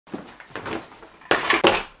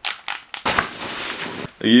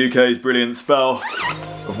The UK's brilliant spell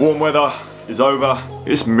of warm weather is over.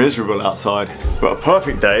 It's miserable outside, but a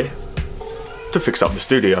perfect day to fix up the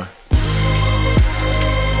studio.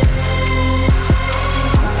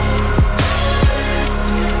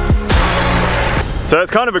 So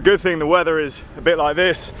it's kind of a good thing the weather is a bit like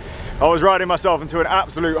this. I was riding myself into an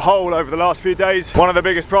absolute hole over the last few days. One of the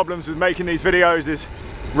biggest problems with making these videos is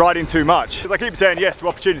riding too much. Because I keep saying yes to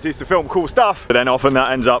opportunities to film cool stuff, but then often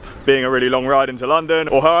that ends up being a really long ride into London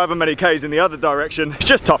or however many Ks in the other direction. It's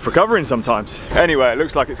just tough recovering sometimes. Anyway, it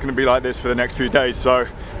looks like it's going to be like this for the next few days, so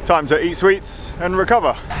time to eat sweets and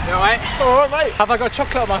recover. You alright? Alright, mate. Have I got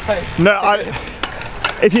chocolate on my face? No,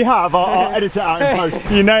 if you have, I'll edit it out in post.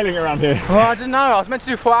 You're nailing it around here. Well, I don't know. I was meant to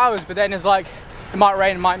do 4 hours, but then it's like, it might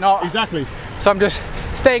rain, it might not. Exactly. So I'm just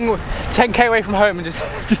staying 10k away from home and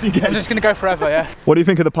just in case. I'm just gonna go forever, yeah. What do you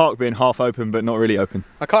think of the park being half open but not really open?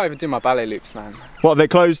 I can't even do my ballet loops, man. What, they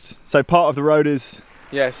closed? So part of the road is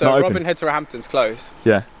so Robin Hood to Roehampton's closed.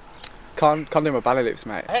 Yeah. Can't do my ballet loops,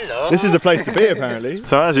 mate. Hello. This is a place to be apparently.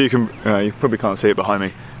 So as you can, you probably can't see it behind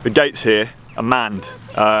me. The gates here are manned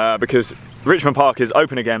because Richmond Park is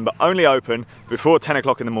open again, but only open before 10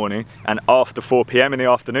 o'clock in the morning and after 4 PM in the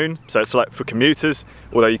afternoon. So it's like for commuters,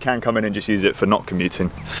 although you can come in and just use it for not commuting.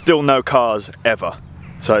 Still no cars ever.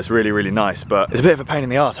 So it's really, really nice, but it's a bit of a pain in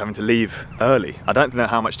the arse having to leave early. I don't know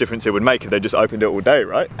how much difference it would make if they just opened it all day,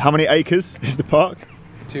 right? How many acres is the park?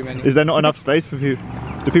 Too many. Is there not enough space for you?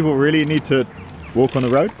 Do people really need to walk on the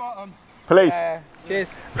road? Police.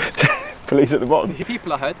 Cheers. Police at the bottom.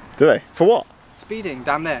 People I heard. Do they? For what? Speeding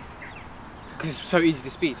down there. Because it's so easy to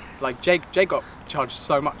speed. Like Jake got charged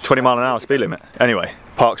so much. 20 mile an hour speed limit. Anyway,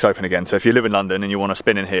 park's open again, so if you live in London and you want to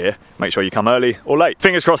spin in here, make sure you come early or late.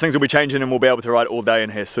 Fingers crossed things will be changing and we'll be able to ride all day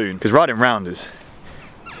in here soon. Because riding round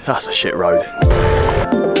that's a shit road.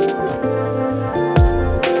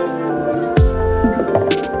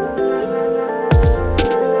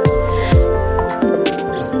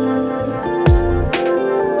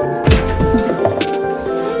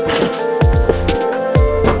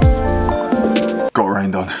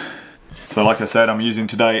 So like I said, I'm using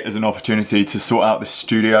today as an opportunity to sort out this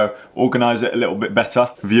studio, organise it a little bit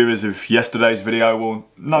better. Viewers of yesterday's video will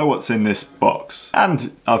know what's in this box.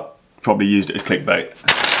 And I've probably used it as clickbait.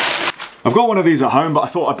 I've got one of these at home, but I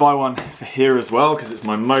thought I'd buy one for here as well, because it's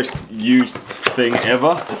my most used thing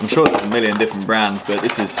ever. I'm sure there's a million different brands, but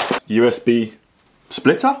this is USB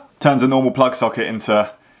splitter. Turns a normal plug socket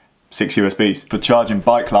into 6 USBs. For charging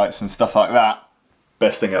bike lights and stuff like that,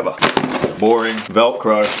 best thing ever. Boring,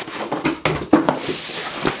 Velcro.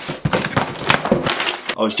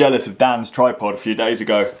 I was jealous of Dan's tripod a few days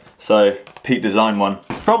ago, so Pete designed one.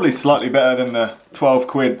 It's probably slightly better than the 12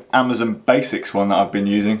 quid Amazon Basics one that I've been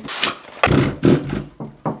using.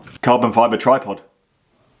 Carbon fibre tripod,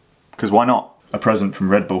 because why not? A present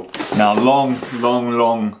from Red Bull. Now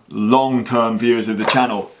long-term viewers of the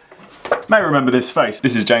channel may remember this face.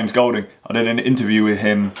 This is James Golding. I did an interview with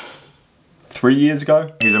him 3 years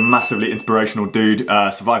ago. He's a massively inspirational dude,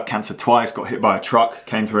 survived cancer twice, got hit by a truck,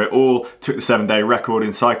 came through it all, took the 7-day record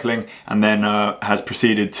in cycling, and then has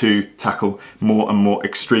proceeded to tackle more and more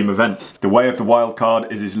extreme events. The Way of the Wild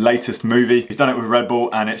Card is his latest movie. He's done it with Red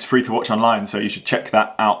Bull and it's free to watch online, so you should check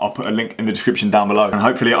that out. I'll put a link in the description down below, and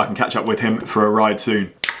hopefully I can catch up with him for a ride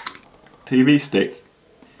soon. TV stick.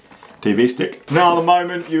 TV stick. Now the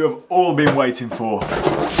moment you have all been waiting for.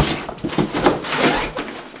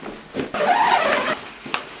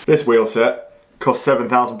 This wheel set cost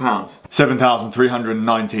 £7,000.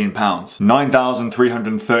 £7,319.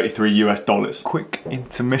 $9,333 US. Quick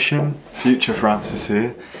intermission. Future Francis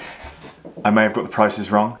here. I may have got the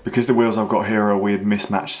prices wrong. Because the wheels I've got here are a weird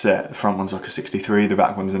mismatched set. The front one's like a 63, the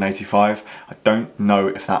back one's an 85. I don't know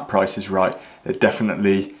if that price is right. They're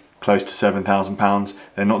definitely close to £7,000.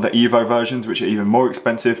 They're not the Evo versions, which are even more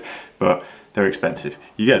expensive, but they're expensive.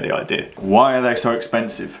 You get the idea. Why are they so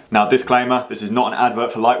expensive? Now, disclaimer, this is not an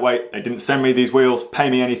advert for Lightweight. They didn't send me these wheels, pay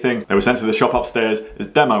me anything. They were sent to the shop upstairs as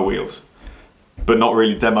demo wheels. But not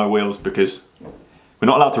really demo wheels because we're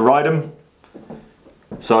not allowed to ride them.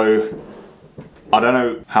 So I don't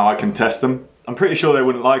know how I can test them. I'm pretty sure they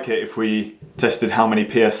wouldn't like it if we tested how many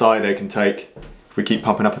PSI they can take if we keep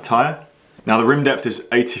pumping up a tyre. Now the rim depth is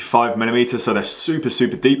 85mm, so they're super,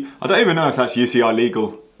 super deep. I don't even know if that's UCI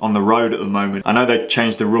legal on the road at the moment. I know they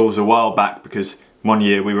changed the rules a while back because one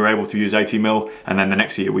year we were able to use 80mm and then the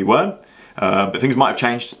next year we weren't. But things might have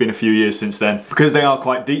changed. It's been a few years since then. Because they are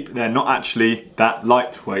quite deep, they're not actually that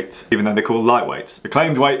lightweight, even though they're called lightweights. The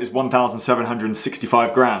claimed weight is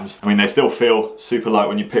 1,765 grams. I mean, they still feel super light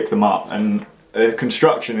when you pick them up, and the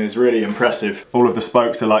construction is really impressive. All of the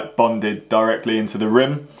spokes are like bonded directly into the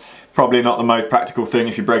rim, Probably not the most practical thing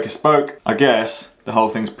if you break a spoke. I guess the whole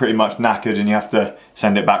thing's pretty much knackered and you have to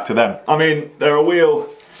send it back to them. I mean, they're a wheel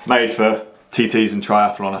made for TTs and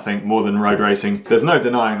triathlon, I think, more than road racing. There's no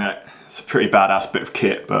denying that it's a pretty badass bit of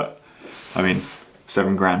kit, but I mean,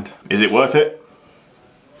 7 grand. Is it worth it?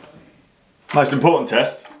 Most important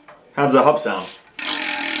test, how does the hub sound?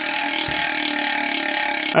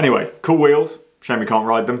 Anyway, cool wheels, shame we can't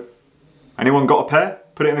ride them. Anyone got a pair?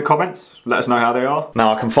 Put it in the comments, let us know how they are.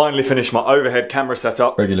 Now I can finally finish my overhead camera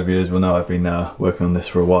setup. Regular viewers will know I've been working on this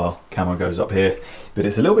for a while. Camera goes up here, but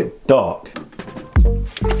it's a little bit dark.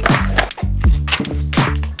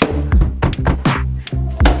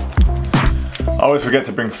 I always forget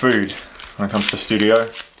to bring food when it comes to the studio,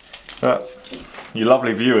 but you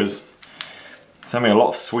lovely viewers send me a lot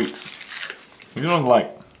of sweets. You don't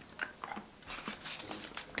like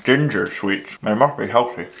ginger sweets. They must be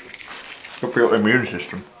healthy. Good for your immune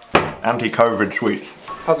system. Anti-COVID sweets.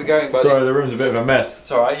 How's it going, buddy? Sorry, the room's a bit of a mess.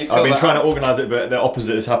 It's alright, I've been trying to organise it, but the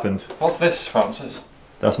opposite has happened. What's this, Francis?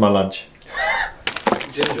 That's my lunch.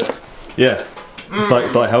 Ginger. Yeah, it's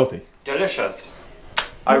like healthy. Delicious.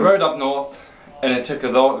 I rode up north and it took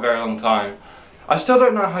a very long time. I still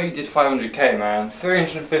don't know how you did 500k, man.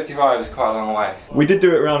 355 is quite a long way. We did do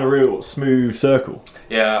it around a real smooth circle.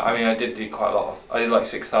 Yeah, I mean, I did do quite a lot of. I did like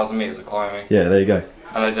 6,000 metres of climbing. Yeah, there you go.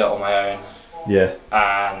 And I did it on my own. Yeah.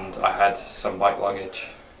 And I had some bike luggage.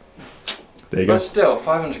 There you go. But still,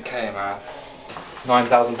 500k, man.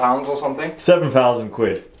 £9,000 or something? 7,000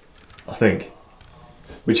 quid, I think.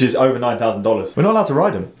 Which is over $9,000. We're not allowed to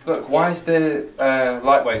ride them. Look, why is the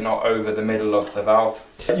lightweight not over the middle of the valve?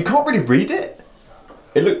 You can't really read it.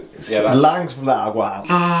 It looks langs from that. Wow.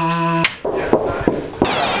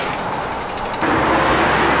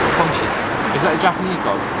 Is that a Japanese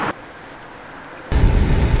dog?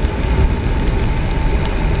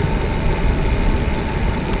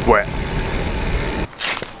 Wet.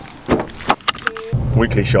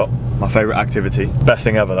 Weekly shop, my favourite activity. Best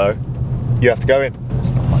thing ever though. You have to go in. It's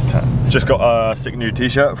not my turn. Just got a sick new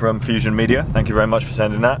t-shirt from Fusion Media. Thank you very much for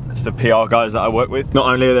sending that. It's the PR guys that I work with.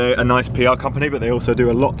 Not only are they a nice PR company, but they also do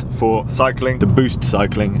a lot for cycling, to boost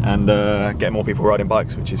cycling and get more people riding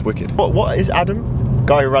bikes, which is wicked. What is Adam?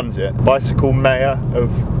 Guy who runs it. Bicycle mayor of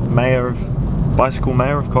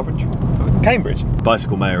Coventry? Cambridge.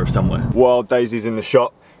 Bicycle mayor of somewhere. Wild Daisy's in the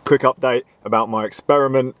shop. Quick update about my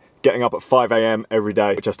experiment. Getting up at 5 AM every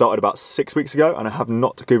day, which I started about 6 weeks ago, and I have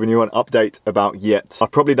not given you an update about yet.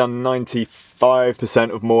 I've probably done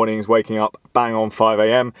 95% of mornings waking up bang on 5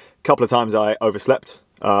 AM. A couple of times I overslept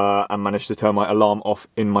and managed to turn my alarm off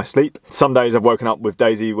in my sleep. Some days I've woken up with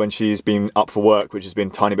Daisy when she's been up for work, which has been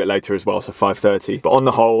a tiny bit later as well, so 5:30. But on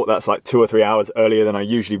the whole, that's like 2 or 3 hours earlier than I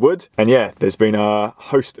usually would. And yeah, there's been a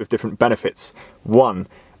host of different benefits. One,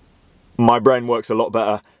 my brain works a lot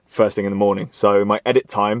better first thing in the morning. So my edit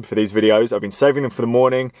time for these videos, I've been saving them for the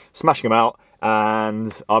morning, smashing them out,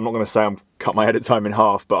 and I'm not going to say I'm cut my edit time in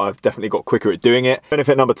half, but I've definitely got quicker at doing it.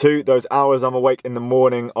 Benefit number 2, those hours I'm awake in the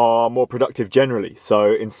morning are more productive generally.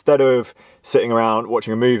 So instead of sitting around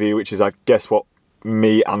watching a movie, which is I guess what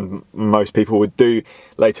me and most people would do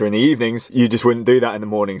later in the evenings, you just wouldn't do that in the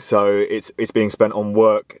morning. So it's being spent on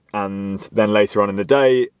work, and then later on in the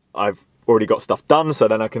day, I've already got stuff done, so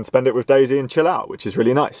then I can spend it with Daisy and chill out, which is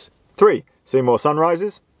really nice. 3, see more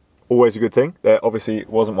sunrises. Always a good thing. There obviously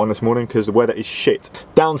wasn't one this morning because the weather is shit.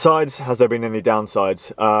 Downsides, has there been any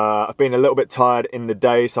downsides? I've been a little bit tired in the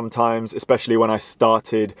day sometimes, especially when I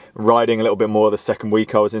started riding a little bit more the second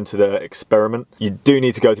week I was into the experiment. You do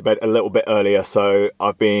need to go to bed a little bit earlier, so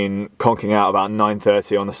I've been conking out about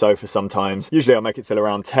 9:30 on the sofa sometimes. Usually I make it till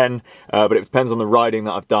around 10, but it depends on the riding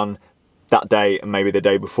that I've done that day and maybe the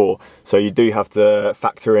day before. So you do have to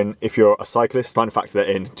factor in, if you're a cyclist, trying to factor that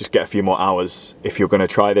in, just get a few more hours if you're going to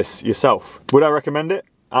try this yourself. Would I recommend it?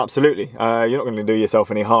 Absolutely. You're not going to do yourself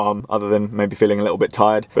any harm other than maybe feeling a little bit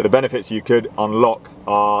tired, but the benefits you could unlock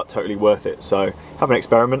are totally worth it. So have an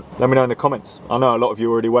experiment, let me know in the comments. I know a lot of you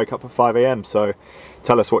already wake up at 5 AM, so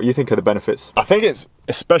tell us what you think of the benefits. I think it's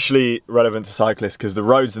especially relevant to cyclists because the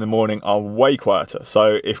roads in the morning are way quieter.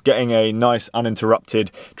 So if getting a nice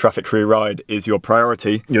uninterrupted traffic-free ride is your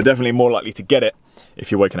priority, you're definitely more likely to get it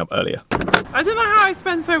if you're waking up earlier. I don't know how I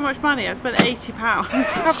spend so much money. I spent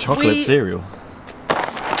 £80. Chocolate cereal.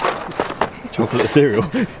 Chocolate cereal.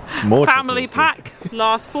 More family pack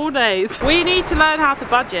lasts 4 days. We need to learn how to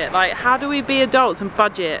budget. Like, how do we be adults and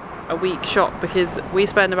budget a week shop? Because we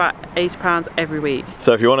spend about £80 every week.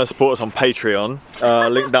 So if you want to support us on Patreon,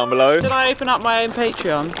 link down below. Should I open up my own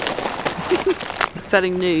Patreon?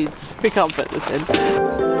 Selling nudes. We can't put this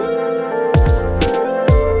in.